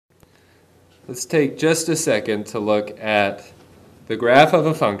Let's take just a second to look at the graph of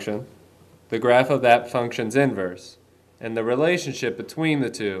a function, the graph of that function's inverse, and the relationship between the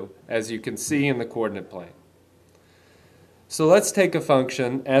two, as you can see in the coordinate plane. So let's take a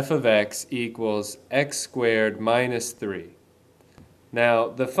function f of x equals x squared minus 3. Now,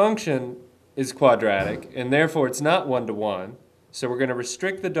 the function is quadratic, and therefore it's not one-to-one, so we're going to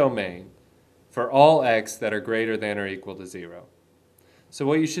restrict the domain for all x that are greater than or equal to 0. So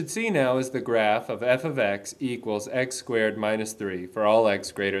what you should see now is the graph of f of x equals x squared minus 3 for all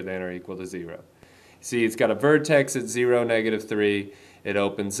x greater than or equal to 0. See, it's got a vertex at 0, negative 3. It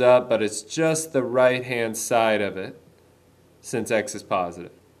opens up, but it's just the right-hand side of it since x is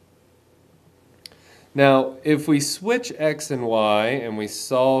positive. Now, if we switch x and y and we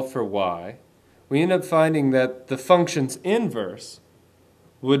solve for y, we end up finding that the function's inverse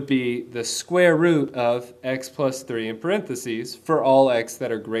would be the square root of x plus 3 in parentheses for all x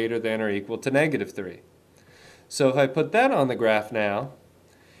that are greater than or equal to negative 3. So if I put that on the graph now,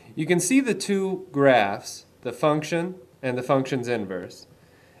 you can see the two graphs, the function and the function's inverse,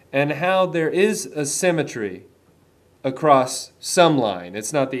 and how there is a symmetry across some line.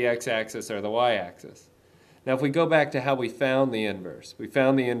 It's not the x-axis or the y-axis. Now if we go back to how we found the inverse, we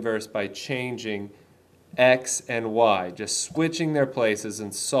found the inverse by changing x and y, just switching their places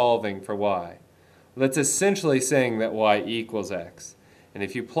and solving for y. That's essentially saying that y equals x. And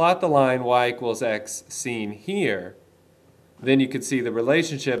if you plot the line y equals x seen here, then you could see the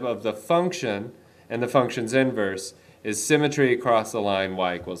relationship of the function and the function's inverse is symmetry across the line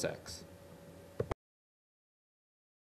y equals x.